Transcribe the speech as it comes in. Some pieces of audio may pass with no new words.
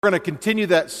We're going to continue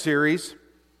that series.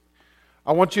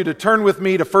 I want you to turn with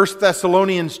me to 1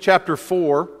 Thessalonians chapter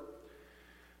 4.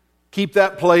 Keep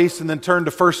that place and then turn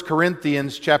to 1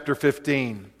 Corinthians chapter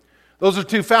 15. Those are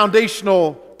two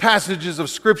foundational passages of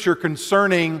Scripture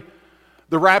concerning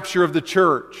the rapture of the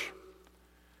church.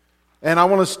 And I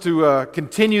want us to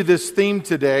continue this theme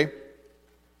today.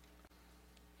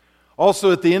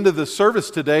 Also, at the end of the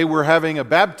service today, we're having a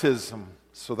baptism.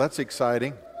 So that's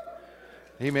exciting.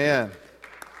 Amen.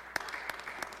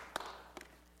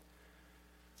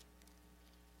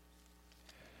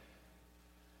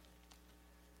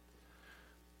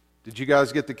 Did you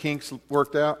guys get the kinks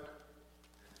worked out?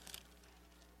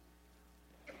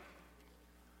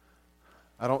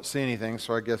 I don't see anything,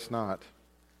 so I guess not.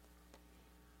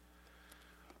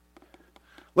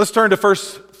 Let's turn to 1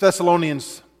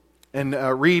 Thessalonians and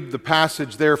read the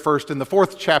passage there first in the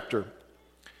 4th chapter.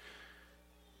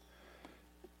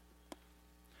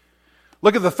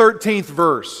 Look at the 13th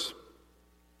verse.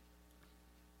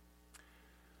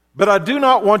 But I do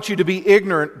not want you to be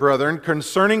ignorant, brethren,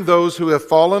 concerning those who have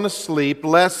fallen asleep,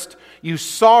 lest you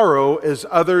sorrow as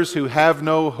others who have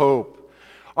no hope.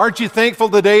 Aren't you thankful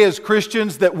today as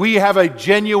Christians that we have a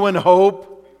genuine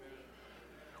hope?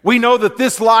 We know that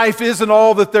this life isn't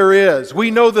all that there is.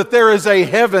 We know that there is a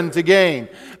heaven to gain,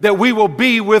 that we will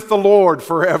be with the Lord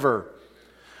forever.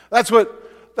 That's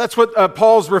what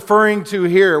Paul's referring to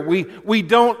here. We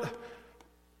don't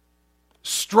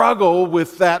struggle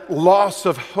with that loss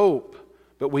of hope,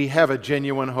 but we have a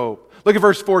genuine hope. Look at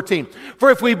verse 14. For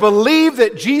if we believe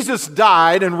that Jesus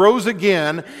died and rose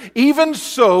again, even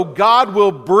so God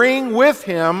will bring with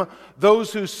him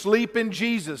those who sleep in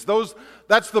Jesus.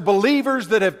 That's the believers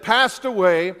that have passed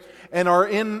away and are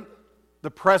in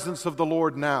the presence of the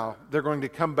Lord now. They're going to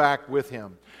come back with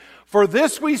him. For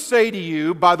this we say to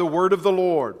you by the word of the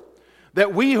Lord,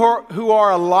 that we who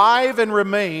are alive and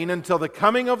remain until the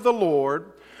coming of the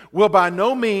Lord will by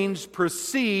no means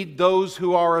precede those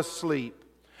who are asleep.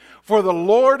 For the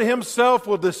Lord himself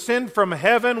will descend from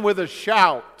heaven with a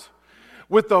shout,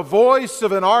 with the voice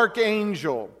of an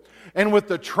archangel, and with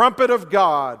the trumpet of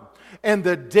God, and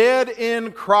the dead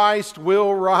in Christ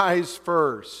will rise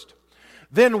first.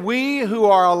 Then we who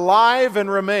are alive and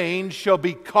remain shall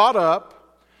be caught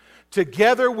up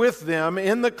together with them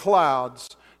in the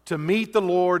clouds to meet the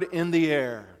Lord in the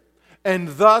air. And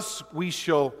thus we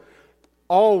shall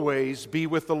always be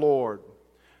with the Lord.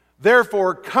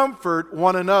 Therefore, comfort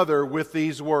one another with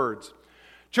these words.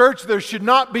 Church, there should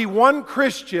not be one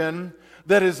Christian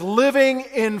that is living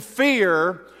in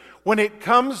fear when it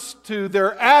comes to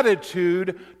their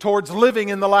attitude towards living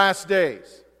in the last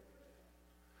days.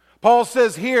 Paul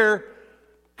says here,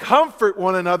 comfort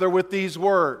one another with these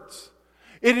words.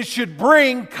 It should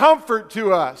bring comfort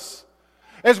to us.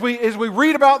 As we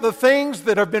read about the things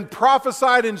that have been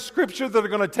prophesied in Scripture that are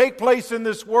going to take place in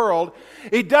this world,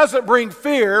 it doesn't bring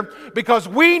fear because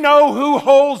we know who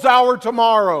holds our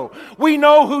tomorrow. We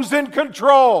know who's in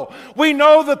control. We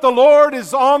know that the Lord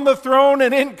is on the throne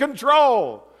and in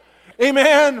control.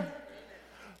 Amen?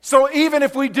 So even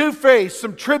if we do face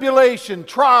some tribulation,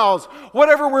 trials,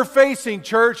 whatever we're facing,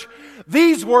 church,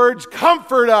 these words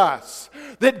comfort us.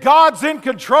 That God's in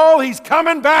control. He's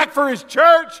coming back for His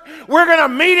church. We're going to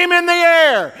meet Him in the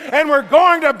air. And we're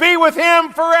going to be with Him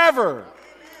forever.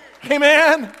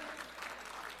 Amen?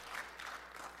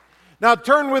 Now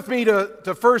turn with me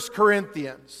to 1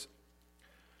 Corinthians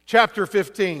chapter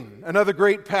 15. Another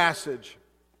great passage.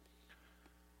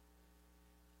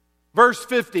 Verse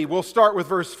 50. We'll start with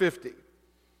verse 50.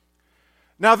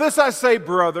 Now this I say,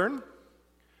 brethren,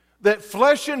 that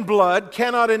flesh and blood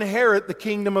cannot inherit the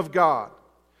kingdom of God,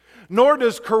 nor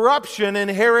does corruption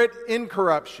inherit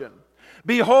incorruption.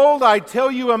 Behold, I tell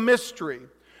you a mystery.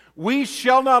 We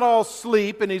shall not all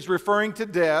sleep, and he's referring to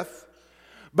death,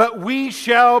 but we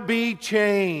shall be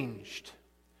changed.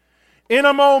 In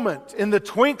a moment, in the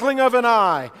twinkling of an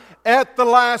eye, at the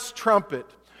last trumpet.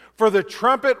 For the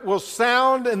trumpet will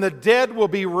sound, and the dead will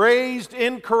be raised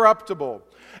incorruptible,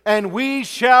 and we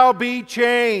shall be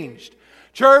changed.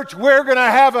 Church, we're going to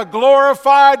have a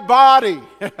glorified body.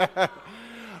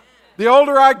 The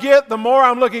older I get, the more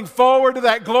I'm looking forward to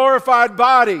that glorified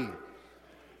body.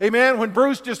 Amen. When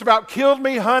Bruce just about killed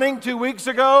me hunting 2 weeks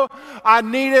ago, I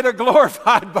needed a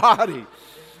glorified body.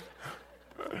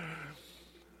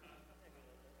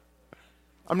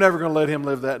 I'm never going to let him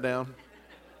live that down.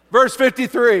 Verse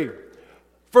 53.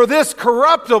 For this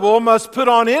corruptible must put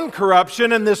on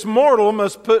incorruption, and this mortal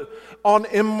must put on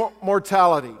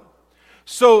immortality.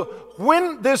 So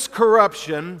when this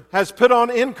corruption has put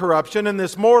on incorruption and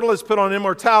this mortal has put on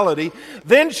immortality,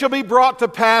 then shall be brought to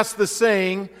pass the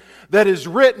saying that is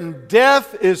written,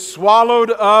 death is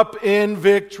swallowed up in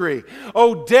victory.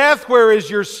 O death, where is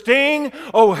your sting?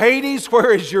 O Hades,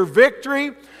 where is your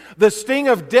victory? The sting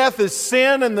of death is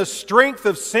sin, and the strength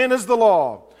of sin is the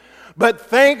law. But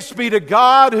thanks be to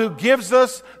God who gives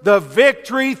us the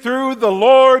victory through the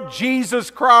Lord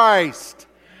Jesus Christ.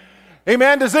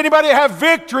 Amen. Does anybody have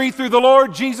victory through the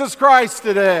Lord Jesus Christ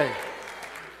today?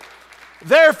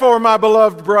 Therefore, my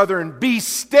beloved brethren, be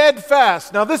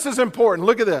steadfast. Now, this is important.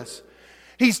 Look at this.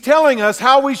 He's telling us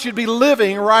how we should be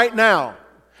living right now,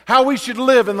 how we should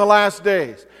live in the last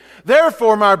days.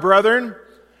 Therefore, my brethren,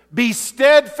 be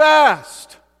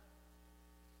steadfast.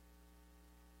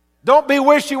 Don't be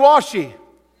wishy-washy.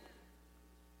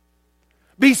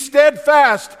 Be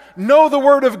steadfast. Know the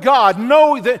Word of God.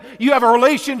 Know that you have a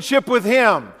relationship with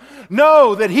Him.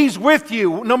 Know that He's with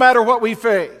you no matter what we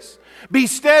face. Be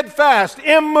steadfast,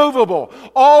 immovable,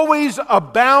 always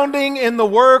abounding in the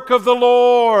work of the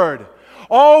Lord.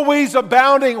 Always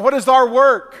abounding. What is our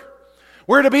work?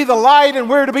 We're to be the light and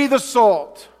we're to be the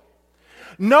salt.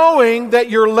 Knowing that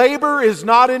your labor is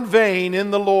not in vain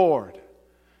in the Lord.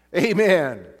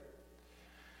 Amen.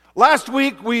 Last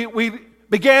week we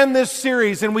began this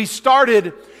series and we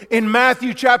started in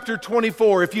Matthew chapter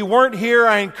 24. If you weren't here,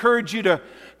 I encourage you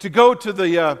to go to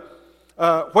the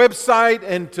website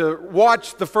and to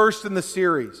watch the first in the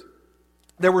series.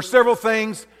 There were several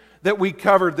things that we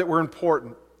covered that were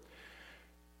important.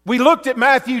 We looked at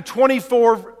Matthew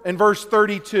 24 and verse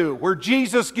 32, where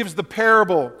Jesus gives the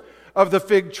parable of the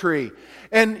fig tree.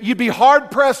 And you'd be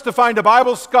hard-pressed to find a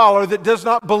Bible scholar that does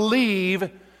not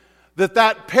believe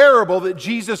that parable that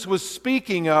Jesus was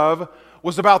speaking of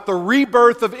was about the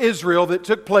rebirth of Israel that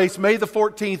took place May the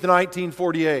 14th,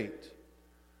 1948.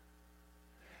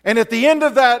 And at the end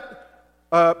of that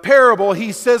parable,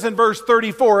 he says in verse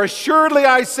 34, assuredly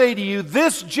I say to you,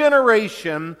 this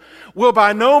generation will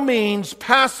by no means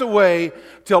pass away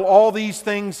till all these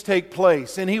things take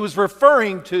place. And he was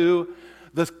referring to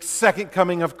the second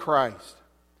coming of Christ.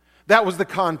 That was the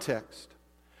context.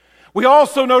 We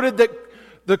also noted that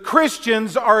the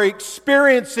Christians are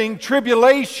experiencing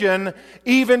tribulation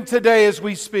even today as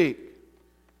we speak.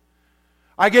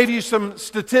 I gave you some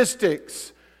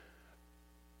statistics.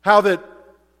 How that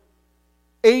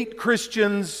 8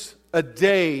 Christians a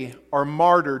day are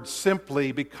martyred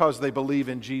simply because they believe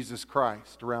in Jesus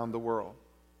Christ around the world.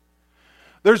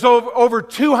 There's over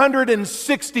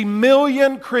 260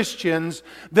 million Christians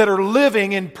that are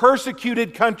living in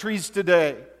persecuted countries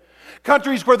today.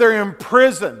 Countries where they're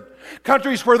imprisoned,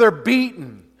 countries where they're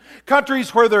beaten,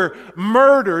 countries where they're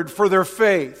murdered for their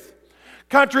faith,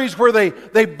 countries where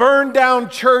they burn down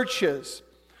churches,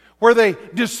 where they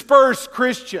disperse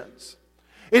Christians.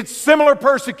 It's similar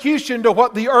persecution to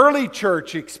what the early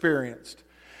church experienced.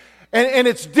 And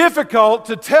it's difficult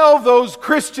to tell those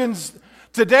Christians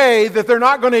today that they're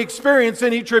not going to experience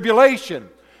any tribulation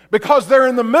because they're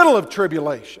in the middle of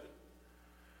tribulation.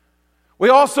 We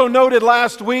also noted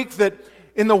last week that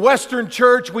in the Western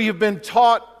church we have been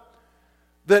taught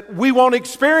that we won't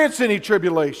experience any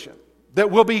tribulation, that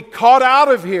we'll be caught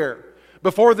out of here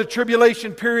before the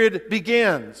tribulation period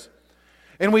begins.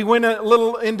 And we went a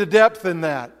little into depth in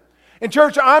that. And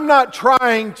church, I'm not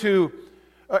trying to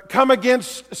come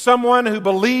against someone who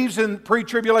believes in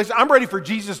pre-tribulation. I'm ready for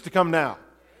Jesus to come now.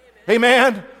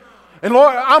 Amen. And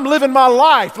Lord, I'm living my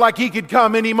life like He could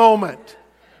come any moment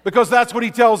because that's what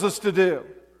He tells us to do.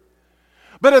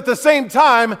 But at the same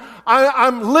time,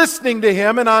 I'm listening to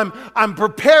Him and I'm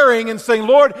preparing and saying,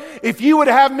 Lord, if you would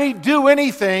have me do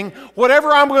anything,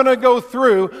 whatever I'm going to go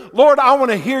through, Lord, I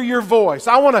want to hear your voice.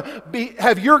 I want to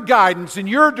have your guidance and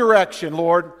your direction,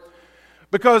 Lord,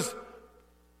 because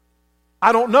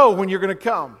I don't know when you're going to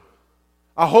come.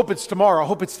 I hope it's tomorrow. I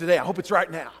hope it's today. I hope it's right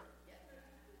now.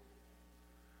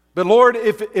 But Lord,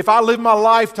 if I live my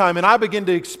lifetime and I begin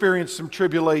to experience some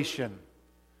tribulation,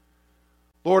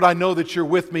 Lord, I know that you're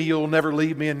with me. You'll never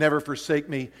leave me and never forsake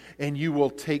me, and you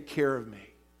will take care of me.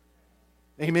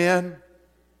 Amen?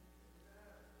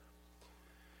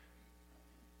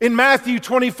 In Matthew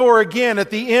 24, again,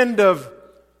 at the end of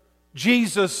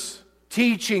Jesus'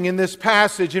 teaching in this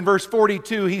passage, in verse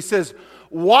 42, he says,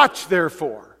 watch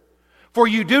therefore, for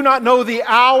you do not know the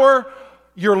hour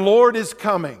your Lord is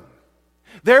coming.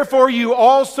 Therefore you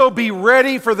also be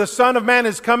ready, for the Son of Man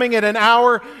is coming at an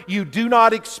hour you do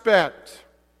not expect.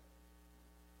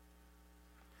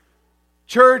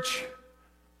 Church,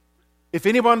 if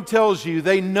anyone tells you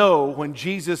they know when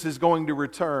Jesus is going to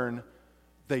return,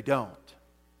 they don't.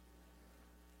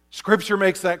 Scripture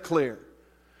makes that clear.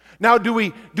 Now, do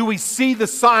we see the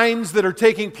signs that are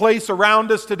taking place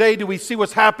around us today? Do we see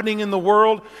what's happening in the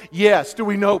world? Yes. Do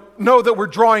we know that we're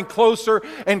drawing closer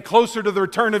and closer to the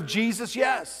return of Jesus?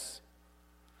 Yes.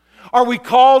 Are we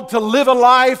called to live a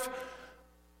life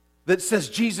that says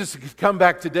Jesus could come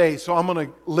back today, so I'm going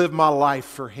to live my life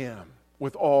for Him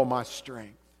with all my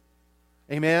strength?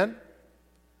 Amen?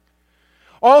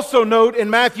 Also note in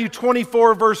Matthew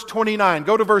 24, verse 29.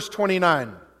 Go to verse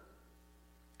 29.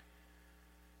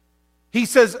 He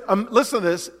says, listen to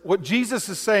this, what Jesus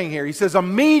is saying here. He says,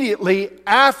 immediately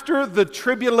after the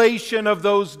tribulation of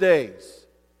those days,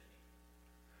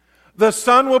 the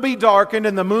sun will be darkened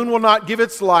and the moon will not give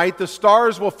its light. The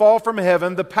stars will fall from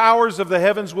heaven. The powers of the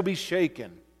heavens will be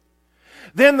shaken.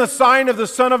 Then the sign of the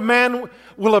Son of Man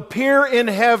will appear in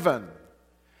heaven.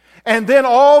 And then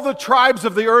all the tribes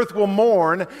of the earth will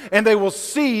mourn, and they will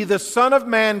see the Son of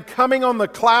Man coming on the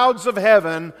clouds of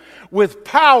heaven with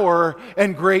power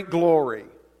and great glory.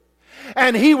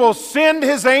 And He will send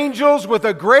His angels with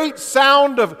a great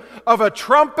sound of a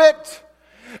trumpet,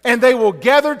 and they will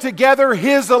gather together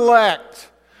His elect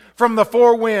from the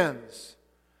four winds,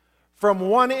 from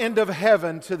one end of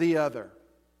heaven to the other.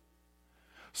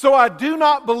 So I do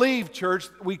not believe, church,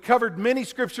 we covered many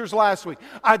scriptures last week.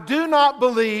 I do not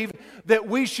believe that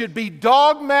we should be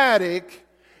dogmatic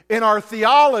in our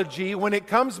theology when it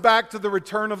comes back to the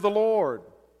return of the Lord.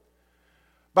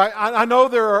 But I know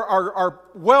there are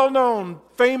well-known,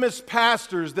 famous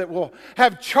pastors that will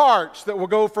have charts that will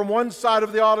go from one side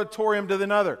of the auditorium to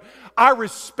another. I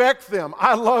respect them.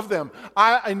 I love them.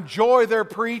 I enjoy their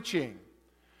preaching.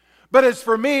 But as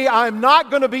for me, I'm not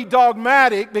going to be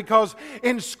dogmatic because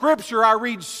in Scripture I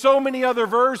read so many other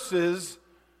verses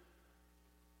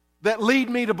that lead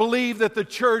me to believe that the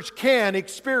church can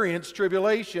experience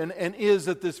tribulation and is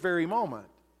at this very moment.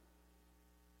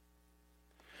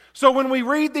 So when we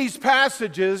read these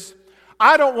passages,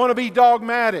 I don't want to be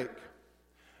dogmatic.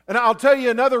 And I'll tell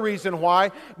you another reason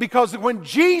why. Because when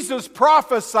Jesus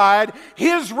prophesied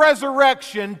His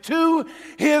resurrection to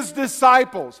His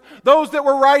disciples, those that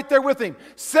were right there with Him,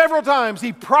 several times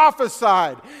He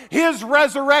prophesied His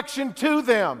resurrection to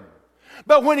them.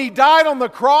 But when He died on the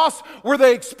cross, were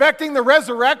they expecting the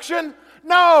resurrection?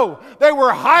 No, they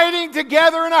were hiding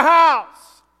together in a house.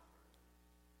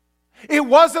 It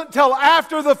wasn't till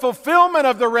after the fulfillment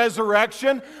of the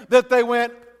resurrection that they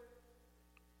went,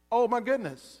 oh my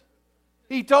goodness,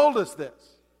 He told us this,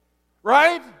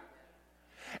 right?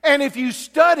 And if you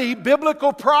study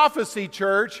biblical prophecy,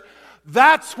 church,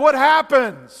 that's what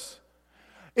happens.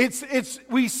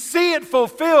 We see it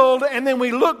fulfilled, and then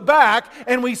we look back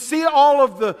and we see all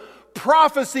of the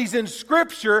prophecies in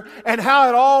Scripture and how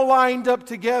it all lined up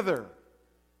together.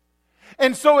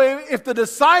 And so if the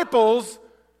disciples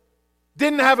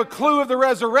didn't have a clue of the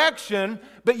resurrection,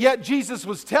 but yet Jesus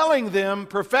was telling them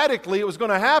prophetically it was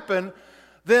going to happen,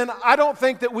 then I don't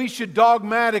think that we should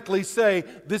dogmatically say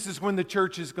this is when the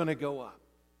church is going to go up.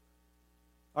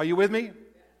 Are you with me?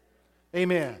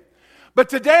 Amen. But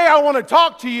today I want to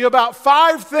talk to you about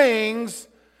 5 things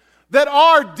that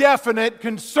are definite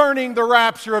concerning the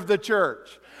rapture of the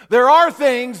church. There are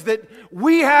things that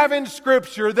we have in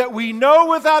Scripture that we know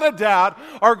without a doubt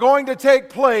are going to take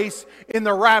place in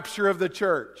the rapture of the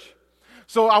church.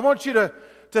 So I want you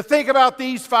to think about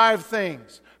these 5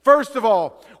 things. First of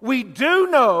all, we do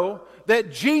know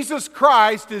that Jesus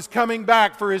Christ is coming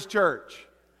back for His church.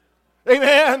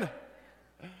 Amen?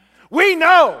 We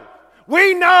know.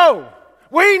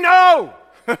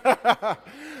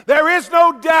 There is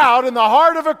no doubt in the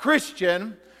heart of a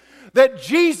Christian that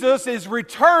Jesus is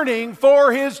returning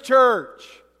for His church.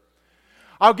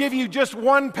 I'll give you just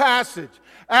one passage.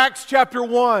 Acts chapter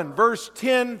 1, verse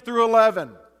 10 through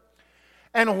 11.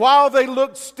 And while they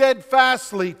looked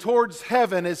steadfastly towards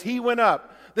heaven as He went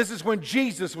up, this is when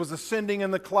Jesus was ascending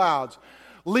in the clouds,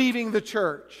 leaving the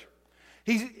church.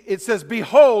 It says,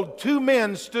 behold, 2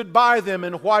 men stood by them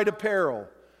in white apparel,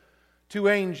 2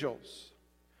 angels,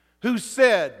 who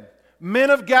said, men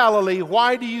of Galilee,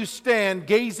 why do you stand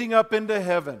gazing up into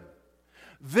heaven?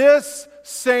 This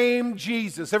same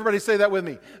Jesus, everybody say that with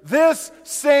me. This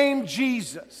same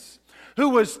Jesus who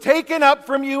was taken up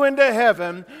from you into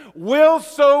heaven will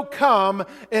so come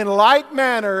in like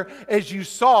manner as you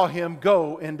saw Him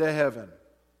go into heaven.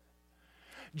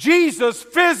 Jesus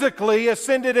physically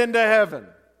ascended into heaven.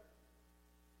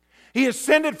 He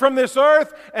ascended from this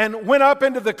earth and went up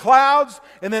into the clouds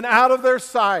and then out of their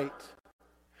sight.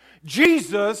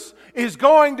 Jesus is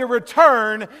going to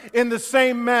return in the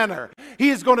same manner. He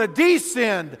is going to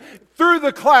descend through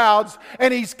the clouds,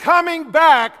 and He's coming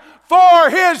back for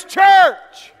His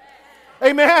church.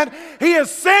 Amen. He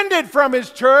ascended from His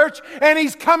church and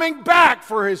He's coming back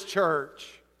for His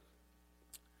church.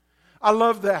 I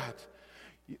love that.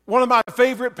 One of my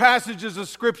favorite passages of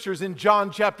Scripture is in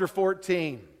John chapter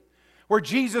 14, where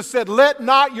Jesus said, "Let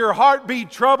not your heart be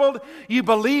troubled. You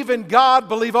believe in God,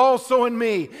 believe also in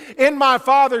me. In my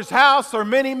Father's house are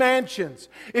many mansions.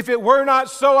 If it were not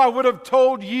so, I would have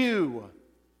told you.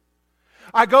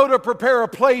 I go to prepare a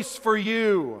place for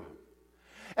you.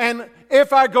 And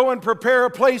if I go and prepare a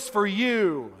place for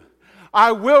you,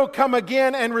 I will come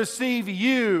again and receive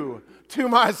you to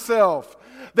myself,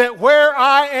 that where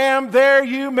I am, there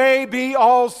you may be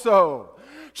also."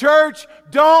 Church,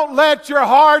 don't let your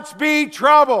hearts be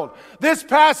troubled. This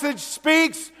passage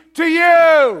speaks to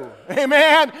you.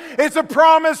 Amen. It's a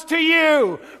promise to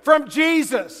you from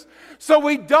Jesus. So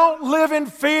we don't live in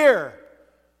fear.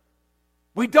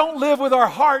 We don't live with our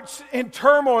hearts in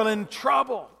turmoil and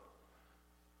trouble.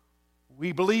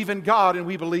 We believe in God and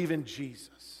we believe in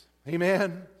Jesus.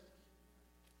 Amen.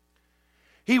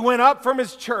 He went up from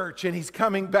His church and He's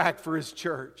coming back for His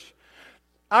church.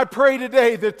 I pray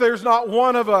today that there's not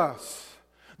one of us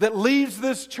that leaves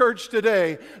this church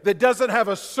today that doesn't have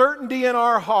a certainty in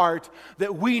our heart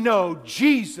that we know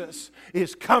Jesus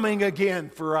is coming again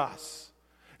for us.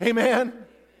 Amen?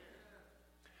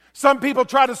 Some people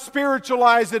try to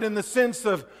spiritualize it in the sense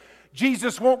of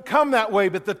Jesus won't come that way,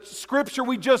 but the scripture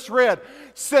we just read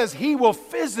says He will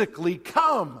physically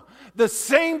come. The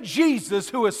same Jesus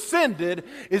who ascended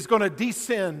is going to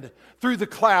descend through the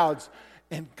clouds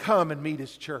and come and meet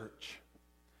His church.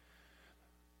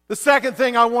 The second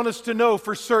thing I want us to know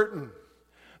for certain,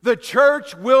 the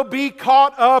church will be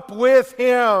caught up with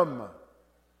Him.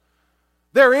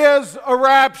 There is a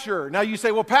rapture. Now you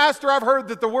say, well, Pastor, I've heard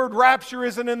that the word rapture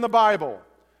isn't in the Bible.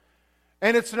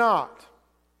 And it's not.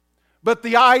 But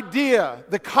the idea,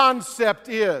 the concept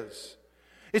is.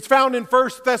 It's found in 1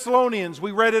 Thessalonians.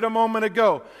 We read it a moment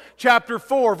ago. Chapter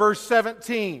 4, verse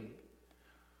 17.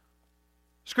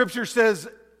 Scripture says,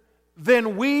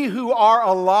 "Then we who are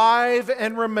alive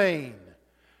and remain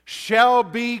shall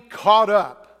be caught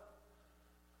up."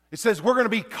 It says we're going to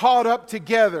be caught up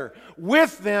together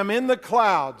with them in the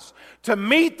clouds to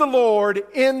meet the Lord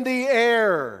in the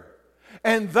air.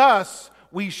 And thus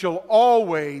we shall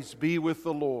always be with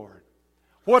the Lord.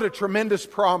 What a tremendous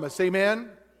promise.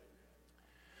 Amen?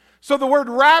 So the word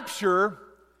rapture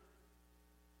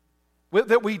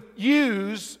that we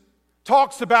use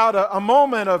talks about a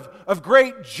moment of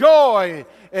great joy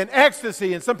and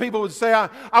ecstasy. And some people would say,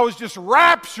 I was just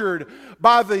raptured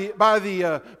by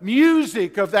the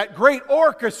music of that great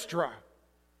orchestra.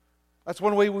 That's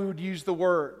one way we would use the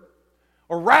word.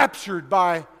 Or raptured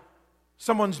by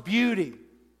someone's beauty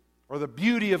or the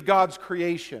beauty of God's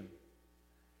creation.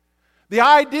 The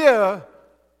idea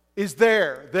is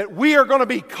there that we are going to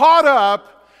be caught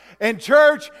up, and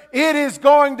church, it is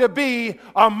going to be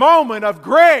a moment of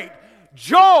great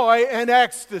joy and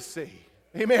ecstasy.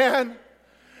 Amen?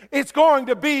 It's going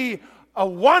to be a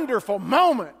wonderful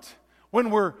moment when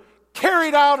we're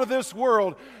carried out of this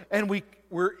world and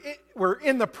we're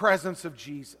in the presence of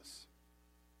Jesus.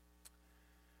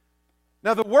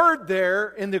 Now the word there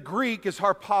in the Greek is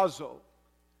harpazo.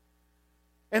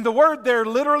 And the word there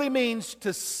literally means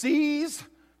to seize,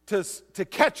 to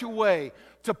catch away,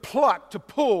 to pluck, to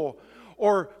pull,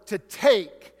 or to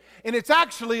take. And it's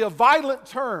actually a violent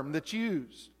term that's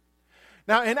used.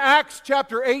 Now in Acts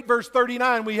chapter 8 verse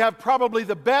 39 we have probably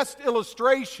the best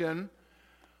illustration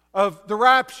of the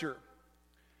rapture.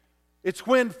 It's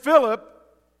when Philip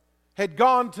had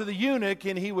gone to the eunuch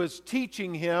and he was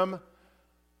teaching him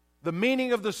the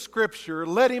meaning of the scripture,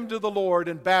 led him to the Lord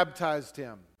and baptized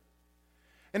him.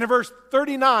 And in verse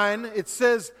 39 it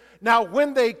says, "Now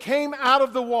when they came out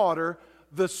of the water,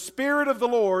 the Spirit of the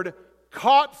Lord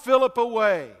caught Philip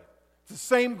away." It's the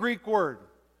same Greek word,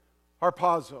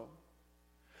 harpazo.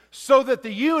 "So that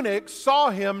the eunuch saw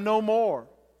him no more,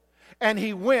 and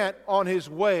he went on his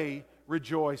way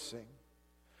rejoicing."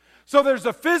 So there's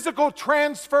a physical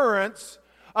transference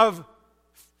of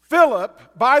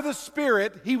Philip by the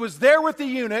Spirit. He was there with the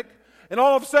eunuch, and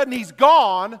all of a sudden he's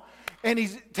gone, and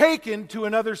he's taken to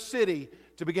another city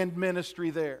to begin ministry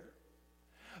there.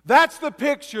 That's the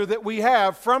picture that we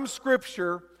have from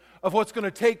Scripture of what's going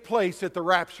to take place at the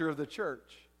rapture of the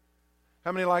church.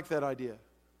 How many like that idea?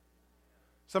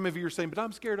 Some of you are saying, but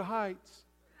I'm scared of heights.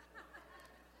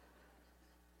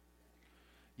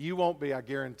 You won't be, I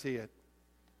guarantee it.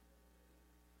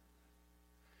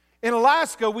 In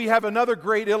Alaska, we have another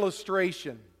great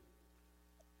illustration.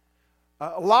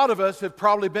 A lot of us have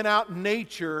probably been out in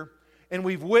nature and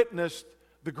we've witnessed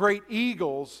the great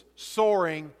eagles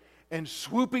soaring and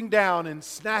swooping down and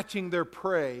snatching their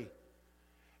prey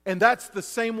And that's the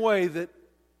same way that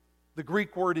the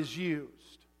Greek word is used.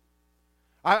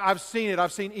 I've seen it.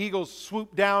 I've seen eagles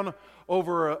swoop down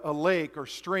over a lake or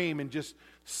stream and just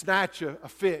snatch a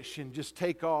fish and just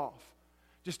take off,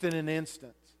 just in an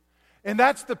instant. And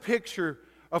that's the picture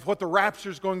of what the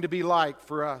rapture is going to be like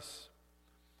for us.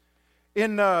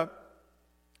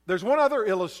 There's one other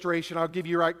illustration I'll give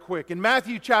you right quick. In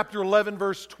Matthew chapter 11,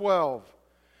 verse 12,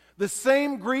 the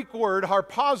same Greek word,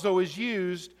 harpazo, is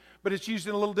used, but it's used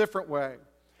in a little different way.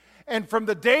 And from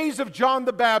the days of John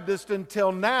the Baptist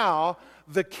until now,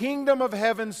 the kingdom of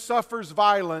heaven suffers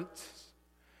violence,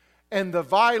 and the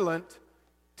violent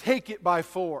take it by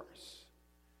force.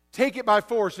 Take it by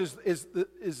force is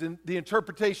the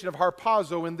interpretation of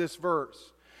harpazo in this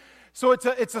verse. So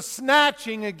it's a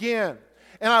snatching again.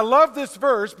 And I love this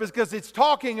verse because it's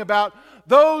talking about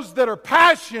those that are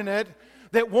passionate,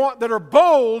 that are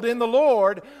bold in the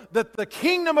Lord, that the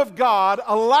kingdom of God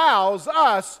allows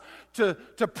us to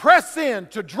press in,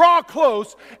 to draw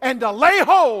close, and to lay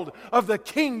hold of the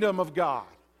kingdom of God.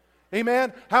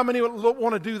 Amen? How many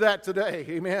want to do that today?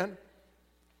 Amen?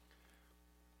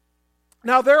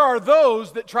 Now, there are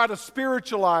those that try to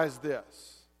spiritualize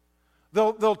this.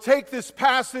 They'll take this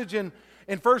passage in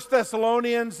 1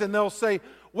 Thessalonians and they'll say,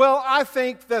 well, I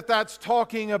think that's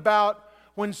talking about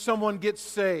when someone gets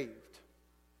saved.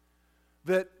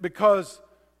 That because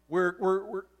we're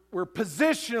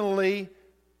positionally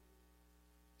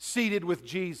seated with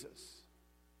Jesus.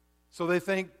 So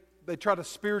they try to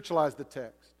spiritualize the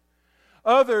text.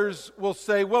 Others will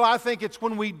say, well, I think it's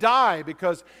when we die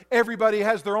because everybody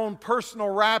has their own personal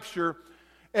rapture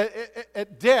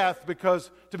at death, because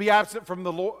to be absent from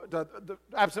the Lord,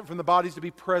 absent from the bodies, to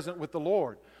be present with the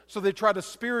Lord. So they try to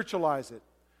spiritualize it.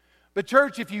 But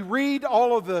church, if you read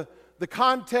all of the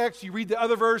context, you read the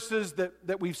other verses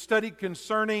that we've studied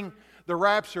concerning the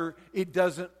rapture, it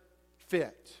doesn't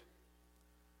fit.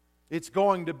 It's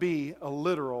going to be a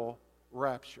literal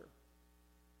rapture.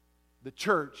 The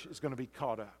church is going to be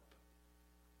caught up.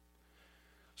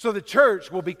 So the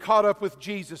church will be caught up with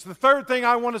Jesus. The third thing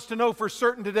I want us to know for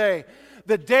certain today,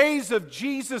 the days of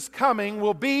Jesus coming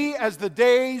will be as the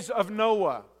days of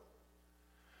Noah.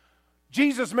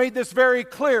 Jesus made this very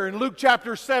clear in Luke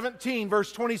chapter 17,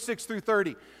 verse 26 through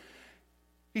 30.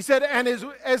 He said, and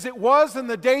as it was in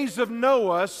the days of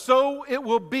Noah, so it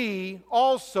will be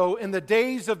also in the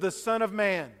days of the Son of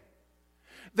Man.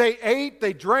 They ate,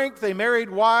 they drank, they married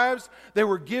wives, they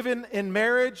were given in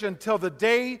marriage until the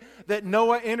day that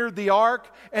Noah entered the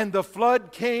ark, and the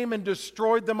flood came and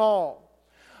destroyed them all.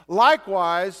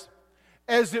 Likewise,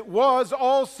 as it was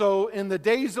also in the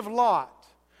days of Lot,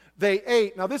 they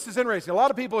ate. Now this is interesting. A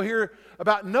lot of people hear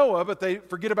about Noah, but they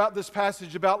forget about this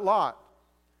passage about Lot.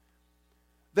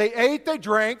 They ate, they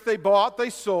drank, they bought, they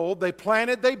sold, they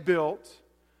planted, they built.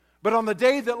 But on the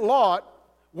day that Lot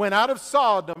went out of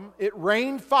Sodom, it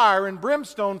rained fire and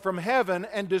brimstone from heaven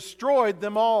and destroyed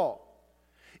them all.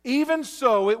 Even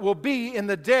so it will be in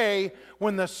the day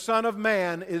when the Son of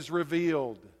Man is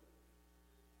revealed.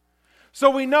 So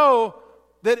we know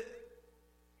that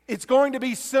it's going to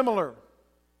be similar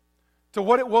to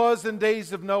what it was in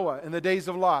days of Noah, in the days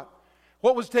of Lot.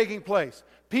 What was taking place?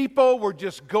 People were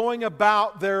just going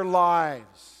about their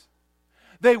lives.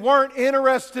 They weren't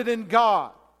interested in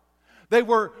God. They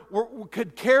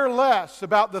could care less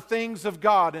about the things of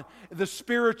God and the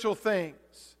spiritual things.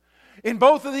 In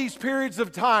both of these periods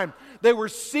of time, they were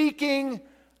seeking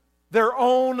their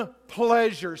own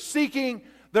pleasure, seeking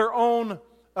their own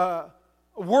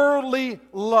worldly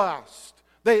lust.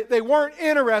 They weren't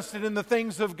interested in the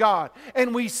things of God.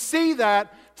 And we see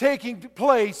that taking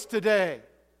place today.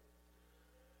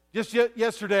 Just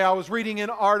yesterday, I was reading an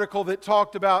article that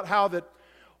talked about how that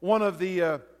one of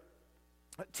the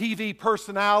TV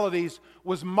personalities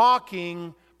was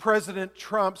mocking President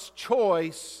Trump's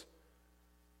choice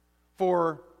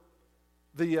for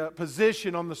the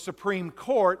position on the Supreme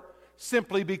Court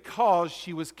simply because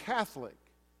she was Catholic.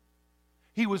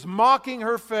 He was mocking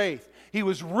her faith. He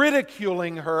was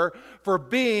ridiculing her for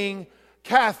being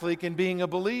Catholic and being a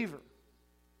believer.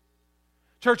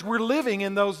 Church, we're living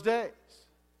in those days.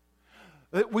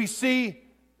 We see,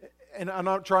 and I'm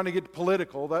not trying to get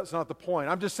political, that's not the point.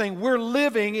 I'm just saying we're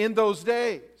living in those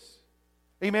days.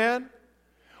 Amen?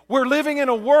 We're living in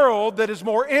a world that is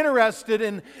more interested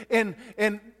in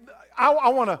I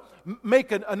want to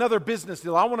make another business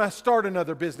deal. I want to start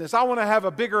another business. I want to have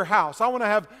a bigger house. I want to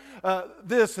have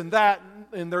this and that.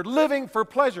 And they're living for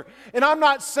pleasure. And I'm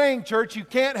not saying, church, you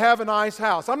can't have a nice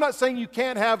house. I'm not saying you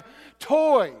can't have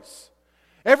toys.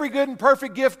 Every good and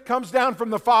perfect gift comes down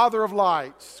from the Father of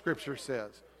lights, Scripture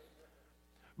says.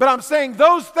 But I'm saying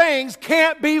those things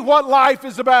can't be what life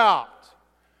is about.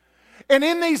 And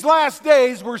in these last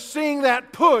days, we're seeing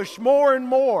that push more and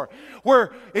more,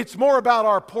 where it's more about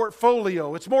our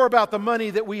portfolio. It's more about the money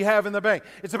that we have in the bank.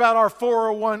 It's about our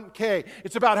 401k.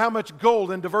 It's about how much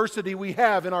gold and diversity we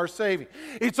have in our saving.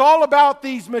 It's all about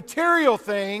these material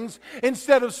things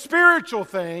instead of spiritual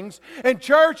things. And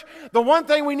church, the one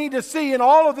thing we need to see in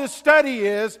all of this study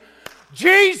is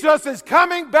Jesus is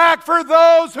coming back for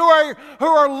those who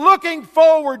are looking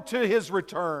forward to His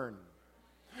return.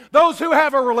 Those who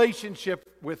have a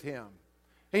relationship with Him.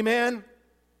 Amen?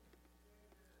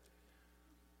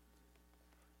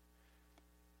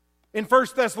 In 1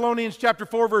 Thessalonians chapter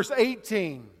 4, verse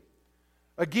 18,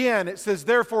 again it says,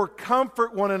 therefore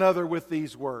comfort one another with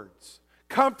these words.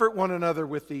 Comfort one another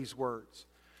with these words.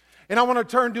 And I want to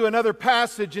turn to another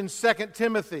passage in 2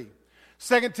 Timothy.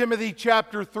 2 Timothy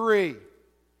chapter 3.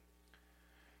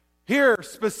 Here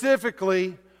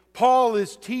specifically, Paul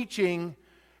is teaching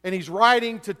and he's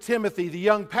writing to Timothy, the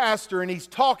young pastor, and he's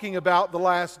talking about the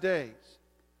last days.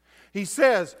 He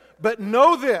says, but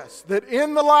know this, that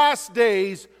in the last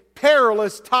days,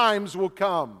 perilous times will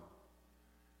come.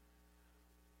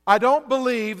 I don't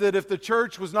believe that if the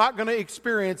church was not going to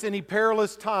experience any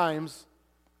perilous times,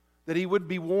 that he would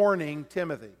be warning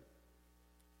Timothy.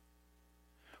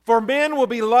 For men will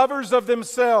be lovers of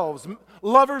themselves,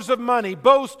 lovers of money,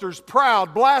 boasters,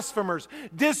 proud, blasphemers,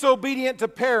 disobedient to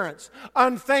parents,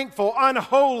 unthankful,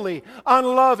 unholy,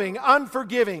 unloving,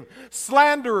 unforgiving,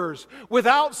 slanderers,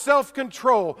 without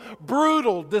self-control,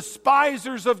 brutal,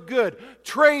 despisers of good,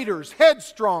 traitors,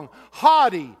 headstrong,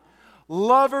 haughty,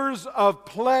 lovers of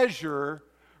pleasure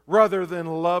rather than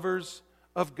lovers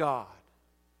of God.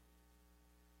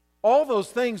 All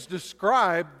those things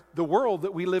describe the world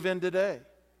that we live in today.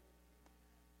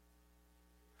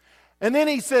 And then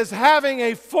he says, having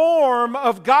a form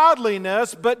of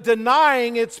godliness, but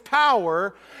denying its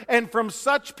power, and from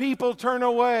such people turn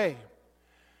away.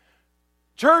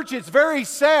 Church, it's very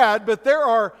sad, but there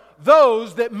are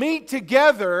those that meet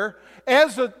together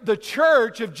as the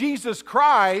church of Jesus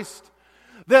Christ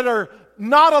that are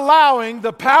not allowing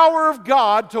the power of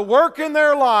God to work in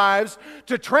their lives,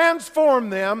 to transform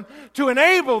them, to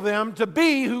enable them to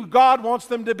be who God wants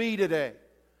them to be today.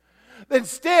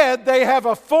 Instead, they have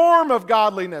a form of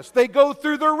godliness. They go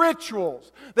through the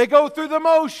rituals. They go through the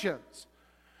motions.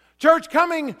 Church,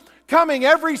 coming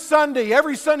every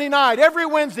Sunday night, every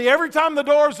Wednesday, every time the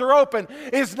doors are open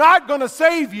is not going to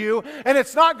save you, and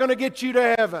it's not going to get you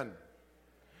to heaven.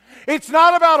 It's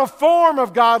not about a form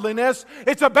of godliness.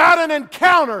 It's about an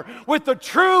encounter with the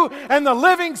true and the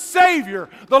living Savior,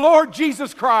 the Lord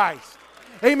Jesus Christ.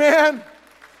 Amen.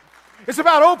 It's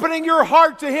about opening your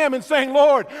heart to Him and saying,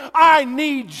 Lord, I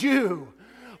need You.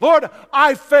 Lord,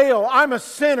 I fail. I'm a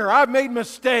sinner. I've made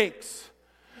mistakes.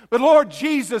 But Lord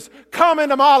Jesus, come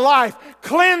into my life.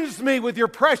 Cleanse me with Your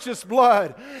precious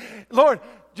blood. Lord,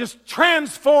 just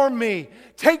transform me.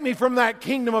 Take me from that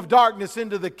kingdom of darkness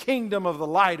into the kingdom of the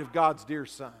light of God's dear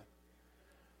Son.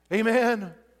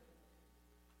 Amen.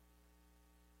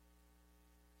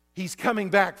 He's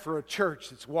coming back for a church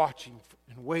that's watching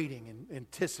and waiting and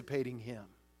anticipating Him.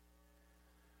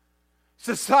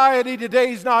 Society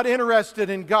today is not interested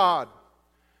in God.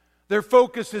 Their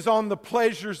focus is on the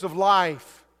pleasures of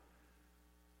life.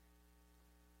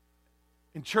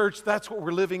 In church, that's what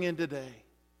we're living in today.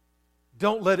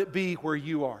 Don't let it be where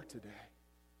you are today.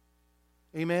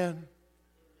 Amen?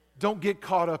 Don't get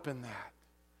caught up in that.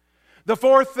 The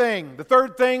third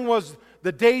thing was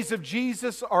the days of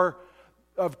Jesus are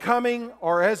of coming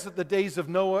are as the days of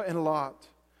Noah and Lot.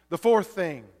 The fourth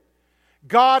thing,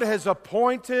 God has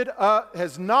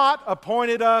not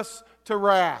appointed us to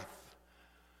wrath.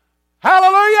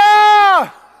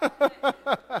 Hallelujah!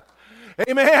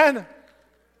 Amen.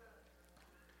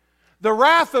 The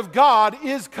wrath of God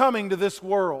is coming to this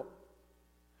world.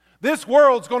 This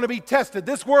world's going to be tested.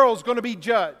 This world's going to be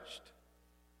judged.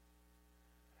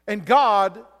 And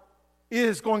God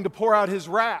is going to pour out His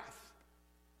wrath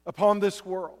upon this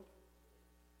world.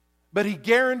 But He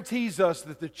guarantees us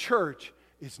that the church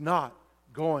is not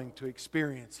going to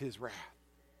experience His wrath.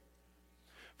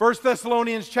 1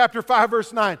 Thessalonians chapter 5,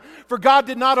 verse 9. For God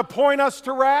did not appoint us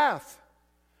to wrath,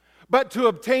 but to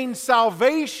obtain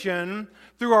salvation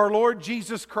through our Lord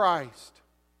Jesus Christ.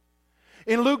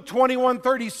 In Luke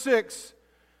 21:36,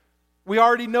 we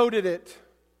already noted it.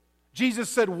 Jesus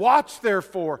said, watch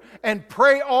therefore and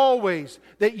pray always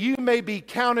that you may be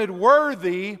counted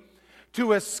worthy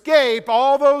to escape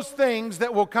all those things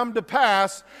that will come to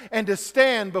pass and to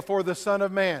stand before the Son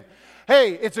of Man.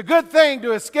 Hey, it's a good thing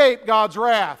to escape God's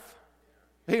wrath.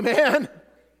 Amen.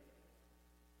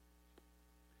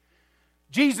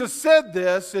 Jesus said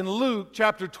this in Luke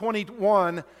chapter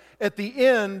 21 at the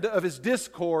end of his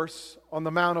discourse on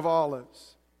the Mount of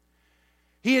Olives.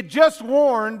 He had just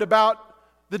warned about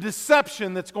the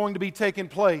deception that's going to be taking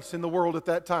place in the world at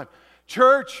that time.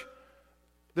 Church,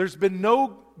 there's been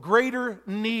no greater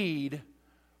need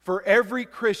for every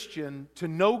Christian to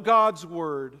know God's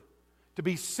Word, to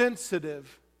be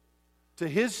sensitive to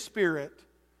His Spirit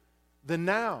than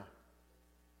now.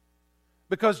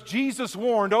 Because Jesus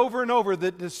warned over and over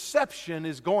that deception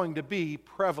is going to be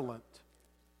prevalent.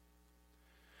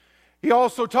 He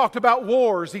also talked about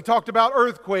wars. He talked about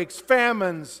earthquakes,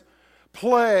 famines,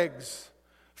 plagues,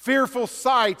 fearful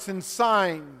sights and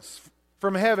signs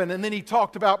from heaven. And then he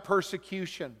talked about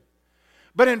persecution.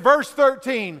 But in verse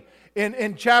 13,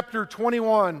 in chapter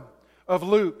 21 of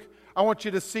Luke, I want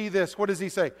you to see this. What does he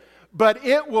say? But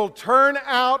it will turn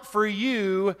out for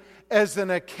you as an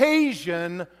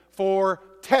occasion for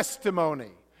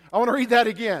testimony. I want to read that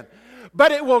again.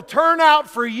 But it will turn out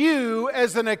for you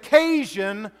as an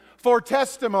occasion for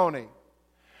testimony.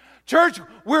 Church,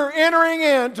 we're entering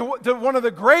into one of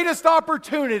the greatest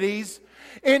opportunities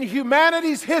in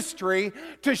humanity's history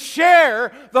to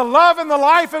share the love and the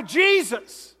life of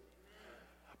Jesus.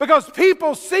 Because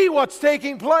people see what's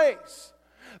taking place.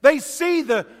 They see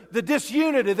the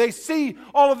disunity. They see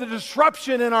all of the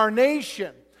disruption in our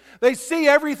nation. They see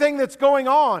everything that's going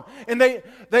on. And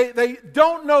they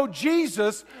don't know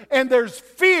Jesus, and there's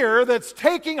fear that's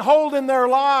taking hold in their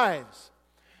lives.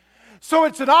 So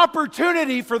it's an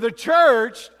opportunity for the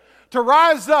church to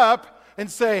rise up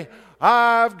and say,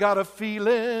 I've got a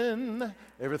feeling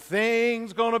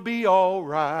everything's going to be all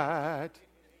right.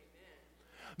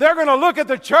 They're going to look at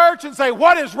the church and say,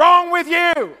 what is wrong with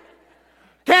you?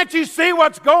 Can't you see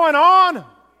what's going on?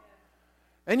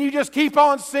 And you just keep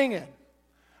on singing.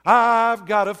 I've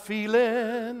got a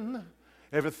feeling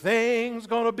everything's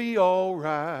going to be all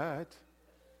right.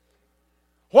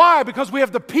 Why? Because we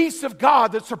have the peace of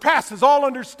God that surpasses all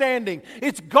understanding.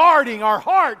 It's guarding our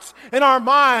hearts and our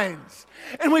minds.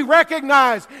 And we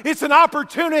recognize it's an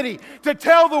opportunity to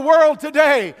tell the world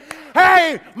today,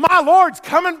 hey, my Lord's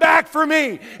coming back for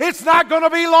me. It's not going to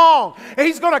be long.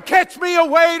 He's going to catch me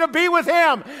away to be with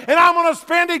Him. And I'm going to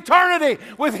spend eternity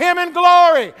with Him in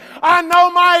glory. I know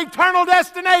my eternal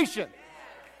destination.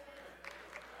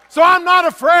 So I'm not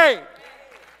afraid.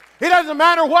 It doesn't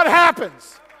matter what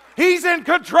happens. He's in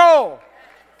control.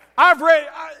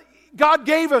 God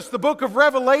gave us the book of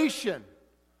Revelation,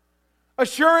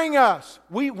 assuring us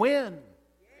we win.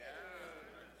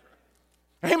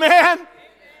 Amen?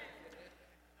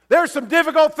 There's some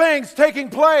difficult things taking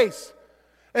place.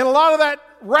 And a lot of that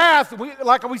wrath,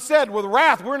 like we said, with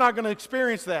wrath, we're not going to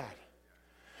experience that.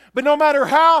 But no matter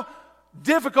how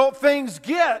difficult things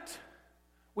get,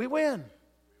 we win.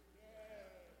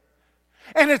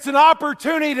 And it's an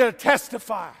opportunity to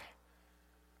testify.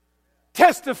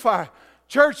 Testify.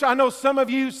 Church, I know some of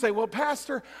you say, well,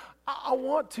 Pastor, I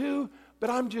want to, but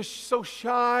I'm just so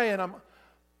shy and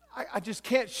I just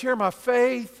can't share my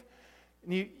faith.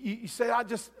 And you say, I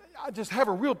just have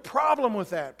a real problem with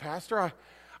that, Pastor.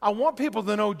 I want people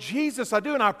to know Jesus. I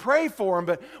do, and I pray for them.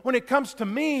 But when it comes to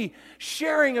me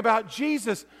sharing about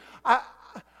Jesus,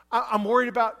 I'm worried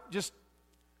about just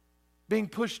being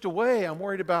pushed away. I'm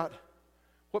worried about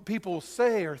what people will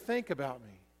say or think about me.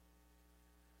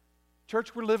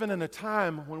 Church, we're living in a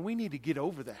time when we need to get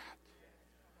over that.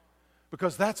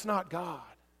 Because that's not God.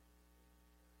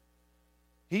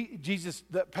 Jesus,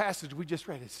 that passage we just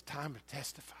read, it's time to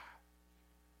testify.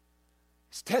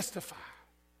 It's testify.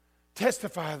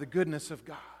 Testify of the goodness of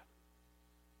God.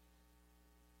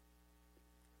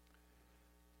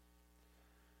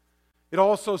 It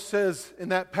also says in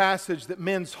that passage that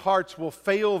men's hearts will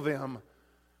fail them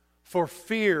for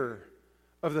fear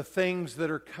of the things that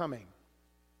are coming.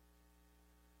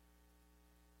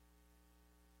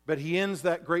 But he ends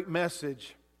that great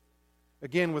message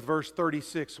again with verse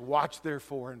 36, watch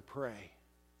therefore and pray.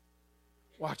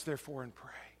 Watch therefore and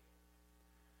pray.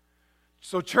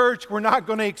 So church, we're not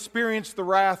going to experience the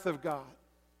wrath of God.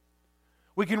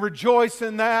 We can rejoice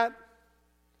in that.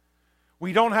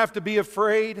 We don't have to be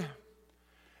afraid.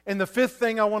 And the fifth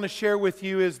thing I want to share with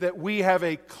you is that we have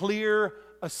a clear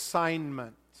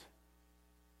assignment.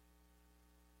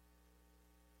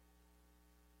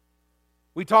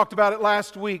 We talked about it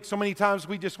last week. So many times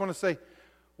we just want to say,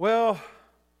 well,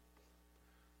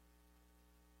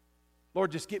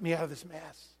 Lord, just get me out of this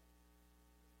mess.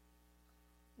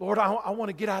 Lord, I want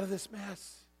to get out of this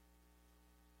mess.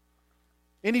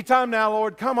 Anytime now,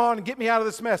 Lord, come on and get me out of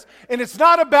this mess. And it's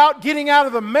not about getting out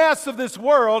of the mess of this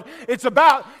world. It's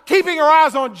about keeping our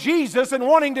eyes on Jesus and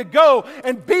wanting to go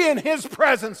and be in His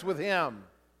presence with Him.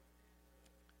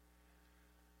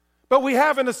 But we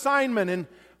have an assignment. In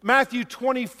Matthew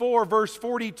 24, verse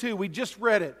 42, we just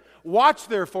read it. Watch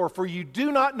therefore, for you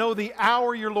do not know the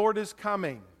hour your Lord is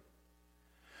coming.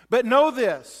 But know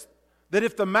this, that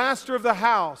if the master of the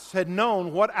house had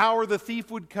known what hour the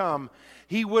thief would come,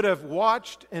 he would have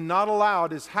watched and not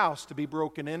allowed his house to be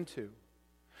broken into.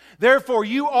 Therefore,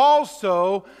 you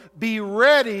also be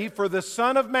ready, for the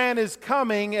Son of Man is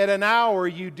coming at an hour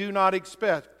you do not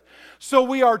expect. So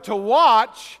we are to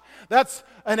watch. That's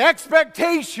an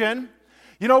expectation.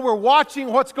 You know, we're watching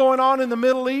what's going on in the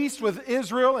Middle East with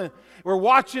Israel, and we're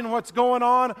watching what's going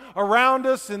on around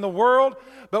us in the world,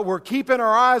 but we're keeping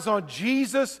our eyes on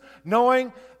Jesus,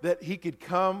 knowing that He could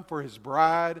come for His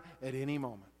bride at any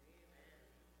moment.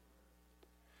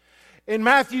 In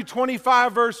Matthew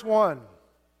 25, verse 1,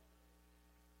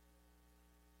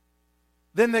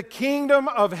 then the kingdom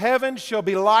of heaven shall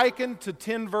be likened to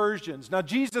 10 virgins. Now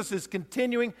Jesus is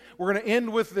continuing. We're going to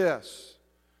end with this.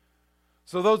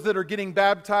 So those that are getting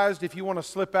baptized, if you want to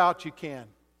slip out, you can.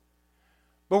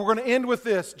 But we're going to end with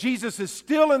this. Jesus is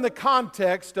still in the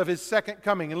context of His second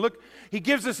coming. And look, He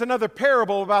gives us another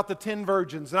parable about the 10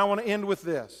 virgins. And I want to end with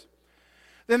this.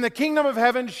 Then the kingdom of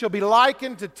heaven shall be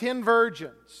likened to 10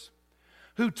 virgins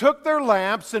who took their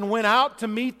lamps and went out to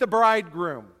meet the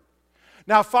bridegroom.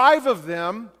 Now 5 of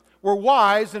them were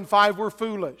wise and 5 were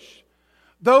foolish.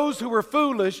 Those who were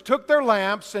foolish took their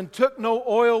lamps and took no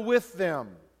oil with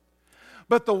them.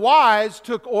 But the wise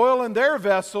took oil in their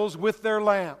vessels with their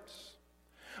lamps.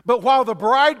 But while the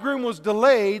bridegroom was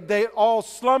delayed, they all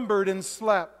slumbered and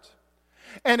slept.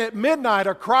 And at midnight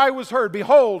a cry was heard,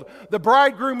 Behold, the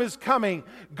bridegroom is coming.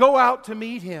 Go out to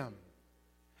meet him.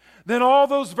 Then all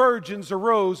those virgins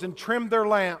arose and trimmed their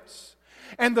lamps.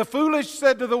 And the foolish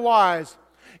said to the wise,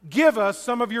 Give us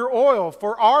some of your oil,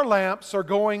 for our lamps are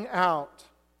going out.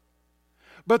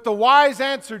 But the wise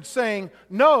answered, saying,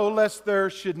 No, lest there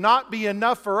should not be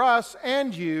enough for us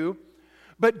and you,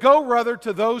 but go rather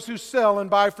to those who sell and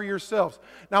buy for yourselves.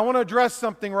 Now I want to address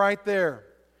something right there.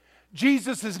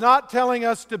 Jesus is not telling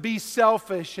us to be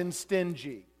selfish and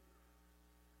stingy.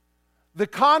 The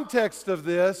context of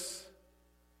this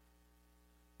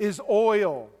is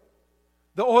oil.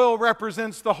 The oil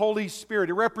represents the Holy Spirit.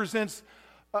 It represents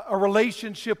a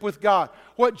relationship with God.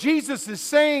 What Jesus is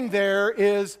saying there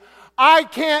is, I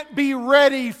can't be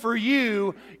ready for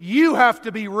you. You have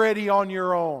to be ready on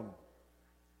your own.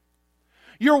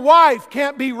 Your wife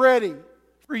can't be ready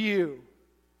for you.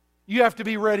 You have to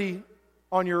be ready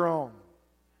on your own.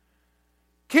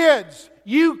 Kids,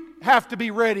 you have to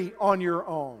be ready on your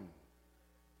own.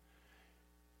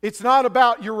 It's not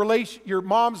about your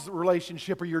mom's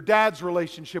relationship or your dad's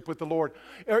relationship with the Lord.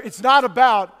 It's not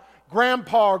about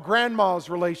grandpa or grandma's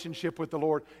relationship with the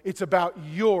Lord. It's about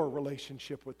your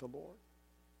relationship with the Lord.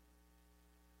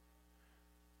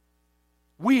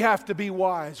 We have to be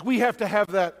wise. We have to have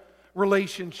that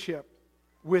relationship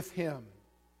with Him.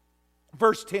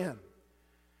 Verse 10.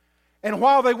 And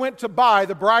while they went to buy,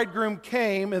 the bridegroom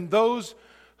came, and those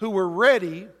who were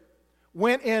ready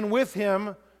went in with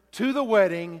him to the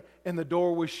wedding, and the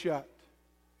door was shut.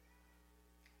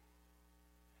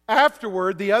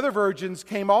 Afterward, the other virgins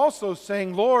came also,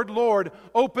 saying, Lord, Lord,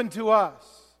 open to us.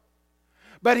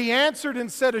 But he answered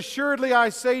and said, Assuredly I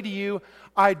say to you,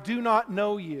 I do not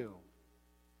know you.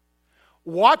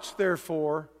 Watch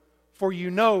therefore, for you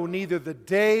know neither the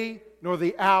day nor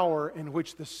the hour in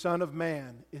which the Son of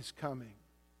Man is coming.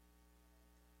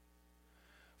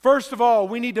 First of all,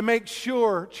 we need to make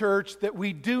sure, church, that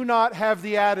we do not have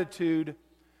the attitude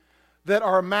that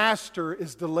our Master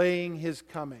is delaying His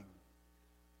coming.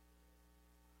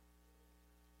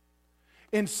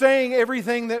 In saying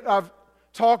everything that I've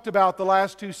talked about the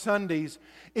last 2 Sundays,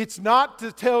 it's not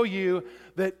to tell you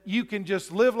that you can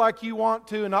just live like you want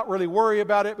to and not really worry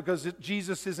about it because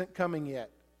Jesus isn't coming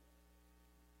yet.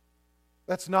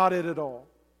 That's not it at all.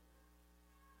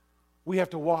 We have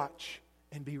to watch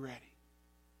and be ready.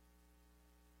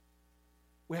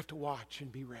 We have to watch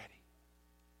and be ready.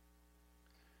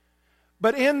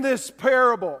 But in this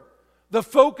parable, the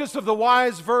focus of the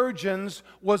wise virgins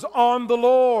was on the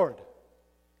Lord.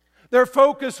 Their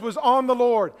focus was on the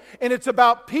Lord. And it's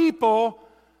about people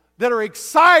that are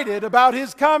excited about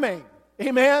His coming.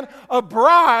 Amen? A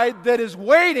bride that is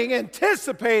waiting,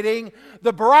 anticipating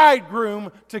the bridegroom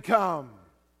to come.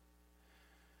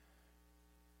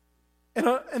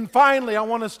 And finally, I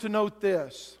want us to note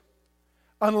this.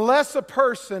 Unless a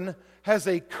person has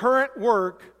a current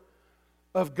work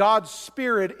of God's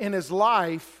Spirit in his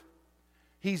life,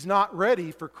 he's not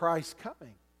ready for Christ's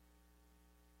coming.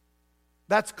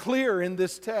 That's clear in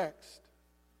this text.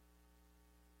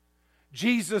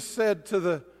 Jesus said to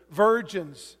the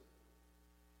virgins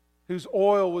whose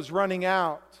oil was running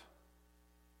out,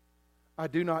 I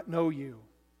do not know you.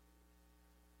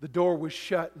 The door was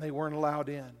shut and they weren't allowed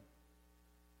in.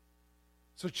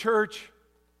 So church,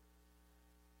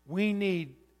 we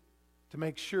need to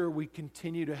make sure we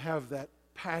continue to have that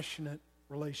passionate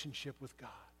relationship with God.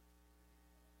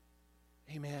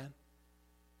 Amen.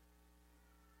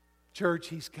 Church,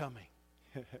 He's coming.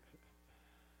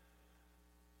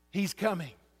 He's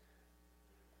coming.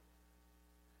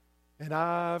 And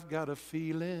I've got a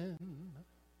feeling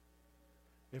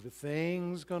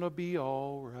everything's going to be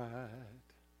all right.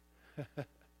 Do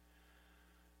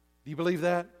you believe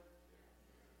that?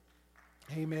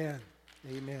 Amen.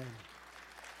 Amen.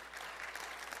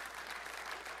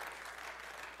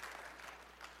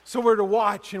 So we're to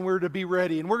watch and we're to be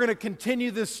ready. And we're going to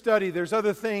continue this study. There's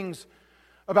other things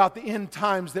about the end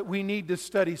times that we need to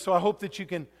study. So I hope that you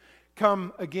can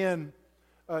come again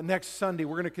next Sunday.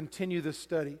 We're going to continue this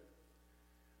study.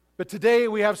 But today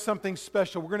we have something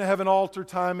special. We're going to have an altar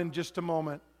time in just a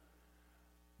moment.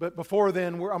 But before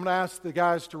then, I'm going to ask the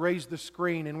guys to raise the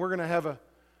screen, and we're going to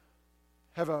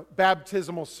have a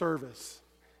baptismal service.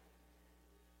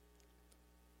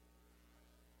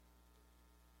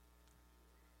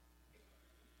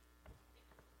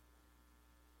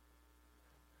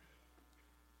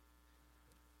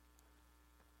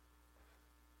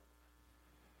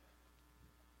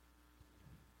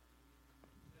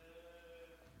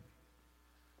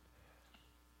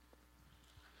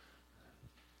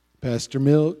 Pastor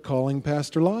Milk calling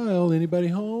Pastor Lyle. Anybody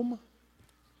home?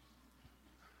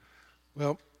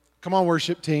 Well, come on,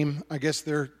 worship team. I guess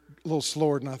they're a little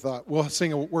slower than I thought. We'll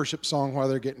sing a worship song while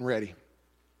they're getting ready.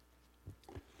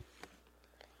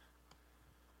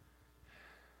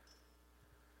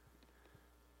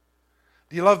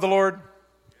 Do you love the Lord?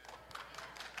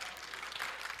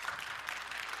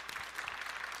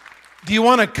 Do you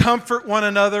want to comfort one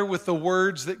another with the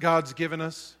words that God's given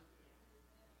us?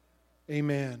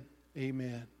 Amen.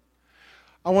 Amen.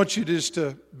 I want you just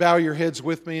to bow your heads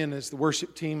with me, and as the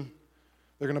worship team,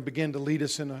 they're going to begin to lead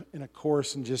us in a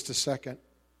chorus in just a second.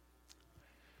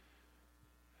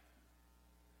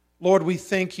 Lord, we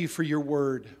thank you for your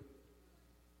word.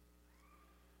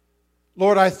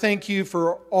 Lord, I thank you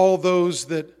for all those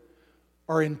that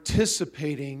are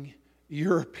anticipating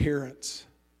your appearance.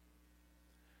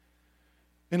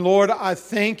 And Lord, I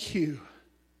thank you,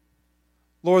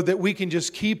 Lord, that we can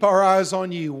just keep our eyes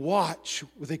on you, watch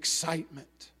with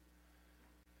excitement,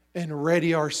 and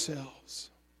ready ourselves.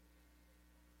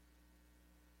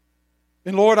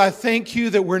 And Lord, I thank you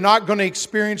that we're not going to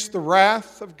experience the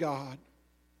wrath of God.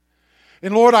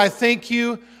 And Lord, I thank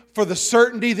you for the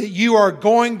certainty that you are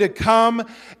going to come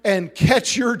and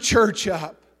catch your church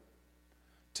up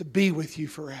to be with you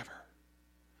forever.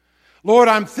 Lord,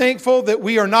 I'm thankful that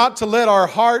we are not to let our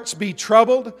hearts be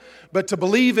troubled, but to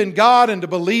believe in God and to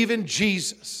believe in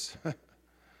Jesus.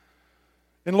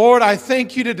 And Lord, I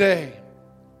thank you today.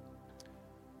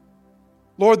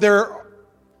 Lord, there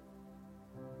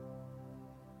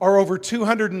are over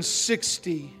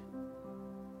 260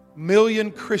 million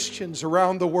Christians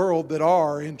around the world that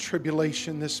are in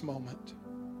tribulation this moment.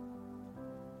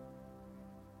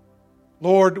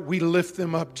 Lord, we lift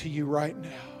them up to you right now.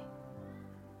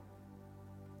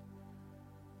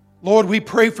 Lord, we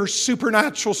pray for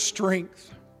supernatural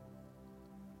strength.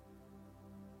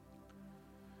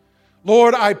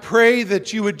 Lord, I pray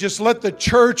that you would just let the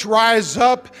church rise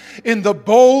up in the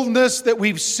boldness that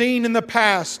we've seen in the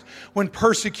past when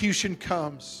persecution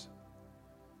comes.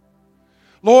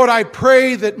 Lord, I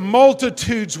pray that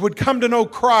multitudes would come to know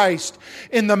Christ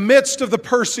in the midst of the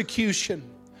persecution,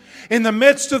 in the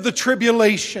midst of the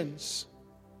tribulations.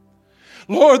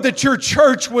 Lord, that your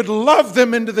church would love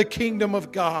them into the kingdom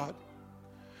of God.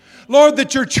 Lord,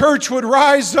 that your church would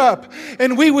rise up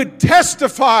and we would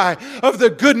testify of the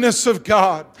goodness of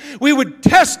God. We would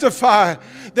testify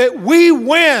that we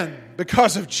win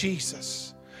because of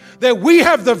Jesus. That we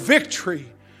have the victory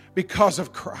because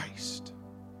of Christ.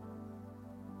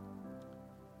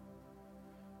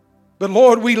 But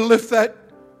Lord, we lift that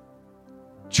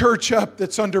church up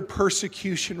that's under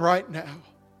persecution right now.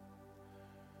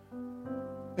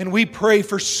 And we pray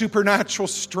for supernatural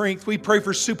strength. We pray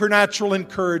for supernatural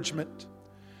encouragement.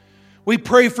 We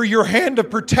pray for your hand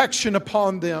of protection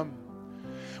upon them.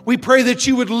 We pray that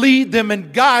you would lead them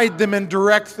and guide them and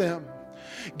direct them.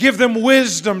 Give them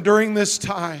wisdom during this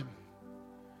time.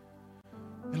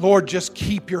 And Lord, just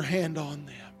keep your hand on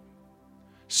them.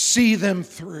 See them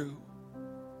through.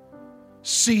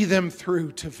 See them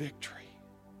through to victory.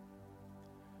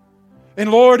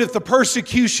 And Lord, if the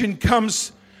persecution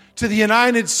comes to the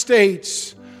United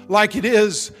States like it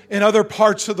is in other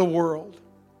parts of the world,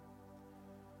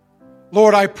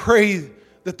 Lord, I pray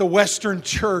that the Western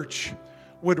church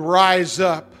would rise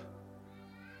up.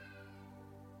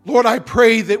 Lord, I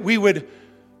pray that we would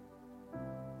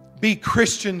be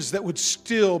Christians that would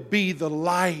still be the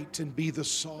light and be the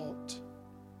salt.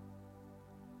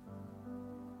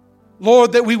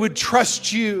 Lord, that we would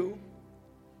trust You,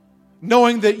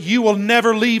 knowing that You will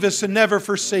never leave us and never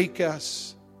forsake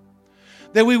us.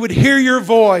 That we would hear Your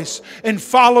voice and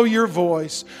follow Your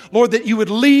voice. Lord, that You would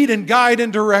lead and guide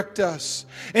and direct us.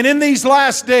 And in these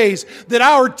last days, that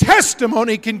our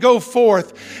testimony can go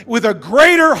forth with a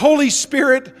greater Holy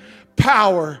Spirit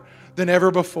power than ever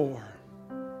before.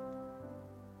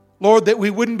 Lord, that we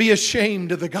wouldn't be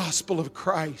ashamed of the gospel of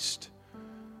Christ,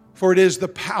 for it is the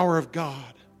power of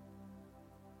God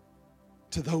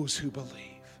to those who believe.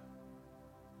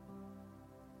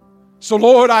 So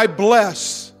Lord, I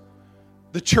bless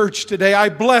the church today. I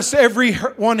bless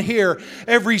everyone here,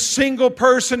 every single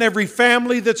person, every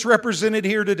family that's represented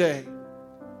here today.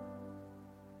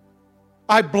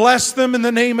 I bless them in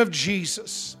the name of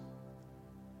Jesus.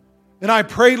 And I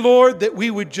pray, Lord, that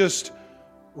we would just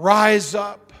rise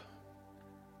up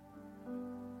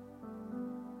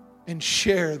and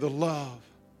share the love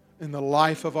and the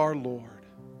life of our Lord.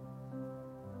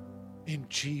 In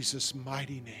Jesus'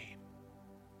 mighty name.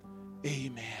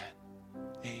 Amen.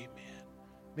 Amen.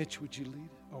 Mitch, would you lead?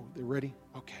 Oh, they're ready?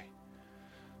 Okay.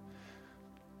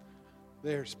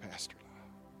 There's Pastor Lyle.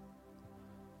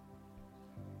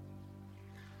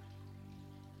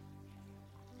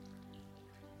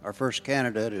 Our first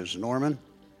candidate is Norman.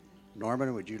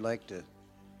 Norman, would you like to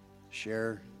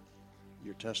share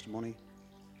your testimony?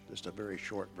 Just a very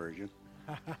short version.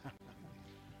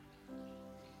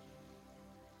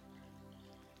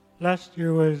 Last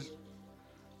year was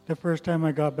the first time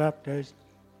I got baptized.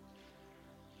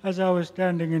 As I was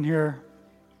standing in here,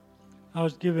 I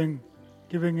was giving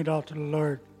it all to the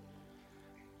Lord,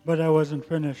 but I wasn't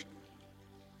finished.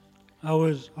 I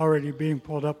was already being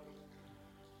pulled up,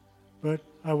 but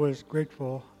I was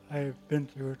grateful. I've been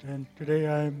through it, and today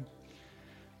I'm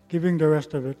giving the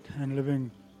rest of it and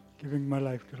giving my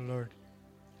life to the Lord.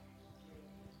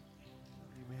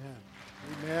 Amen.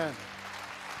 Amen.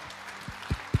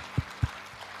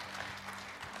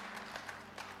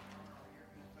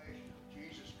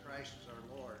 Jesus Christ is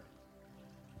our Lord.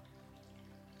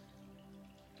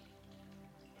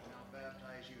 I now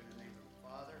baptize you in the name of the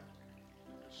Father,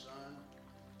 and the Son,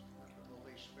 and of the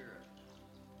Holy Spirit.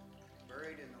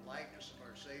 Buried in the likeness of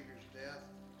our Savior's death,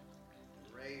 and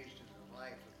raised in the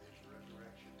life of His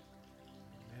resurrection.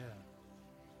 Amen.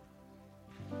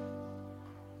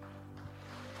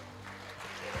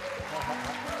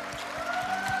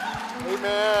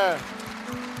 Amen.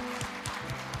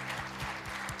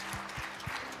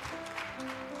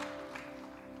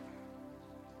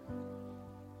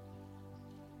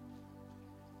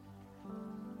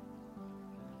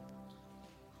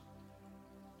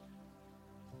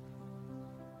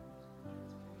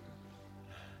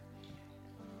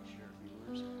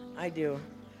 I do.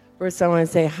 First, I want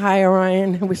to say hi,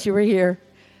 Orion. I wish you were here.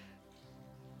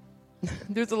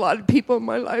 There's a lot of people in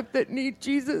my life that need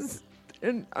Jesus,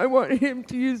 and I want Him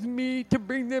to use me to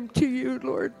bring them to you,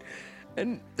 Lord.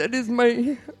 And that is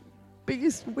my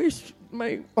biggest wish,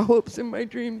 my hopes and my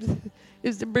dreams,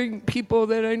 is to bring people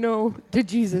that I know to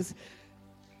Jesus.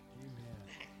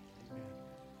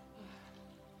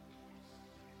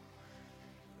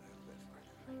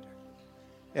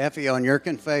 Effie, on your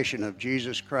confession of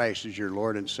Jesus Christ as your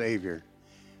Lord and Savior,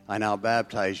 I now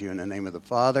baptize you in the name of the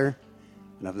Father,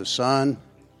 and of the Son,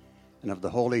 and of the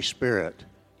Holy Spirit.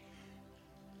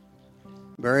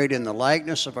 Buried in the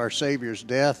likeness of our Savior's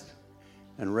death,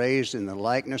 and raised in the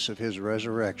likeness of His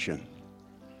resurrection.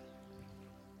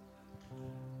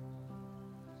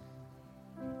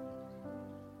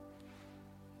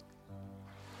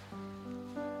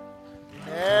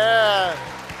 Yeah.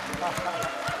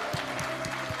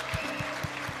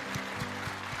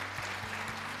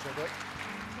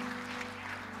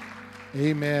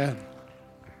 Amen.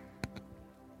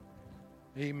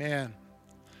 Amen.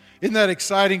 Isn't that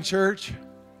exciting, church?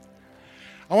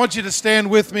 I want you to stand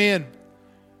with me. And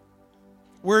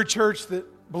we're a church that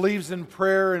believes in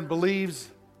prayer and believes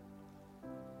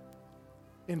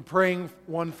in praying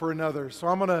one for another.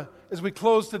 So as we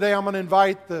close today, I'm going to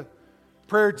invite the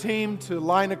prayer team to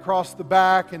line across the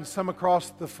back and some across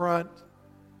the front.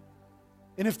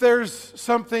 And if there's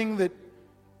something that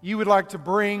you would like to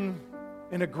bring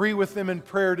and agree with them in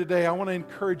prayer today, I want to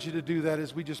encourage you to do that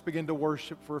as we just begin to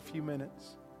worship for a few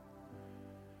minutes.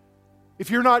 If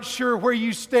you're not sure where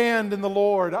you stand in the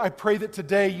Lord, I pray that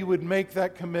today you would make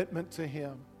that commitment to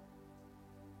Him.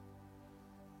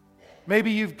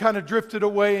 Maybe you've kind of drifted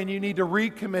away and you need to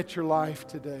recommit your life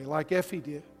today, like Effie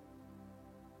did.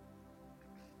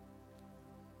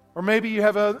 Or maybe you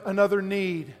have another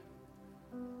need.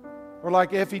 Or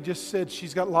like Effie just said,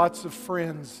 she's got lots of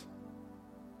friends,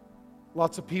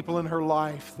 lots of people in her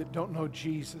life that don't know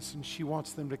Jesus, and she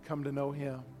wants them to come to know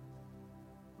Him.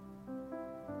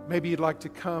 Maybe you'd like to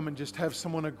come and just have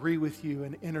someone agree with you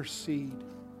and intercede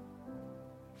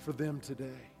for them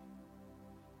today.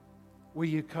 Will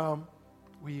you come?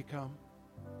 Will you come?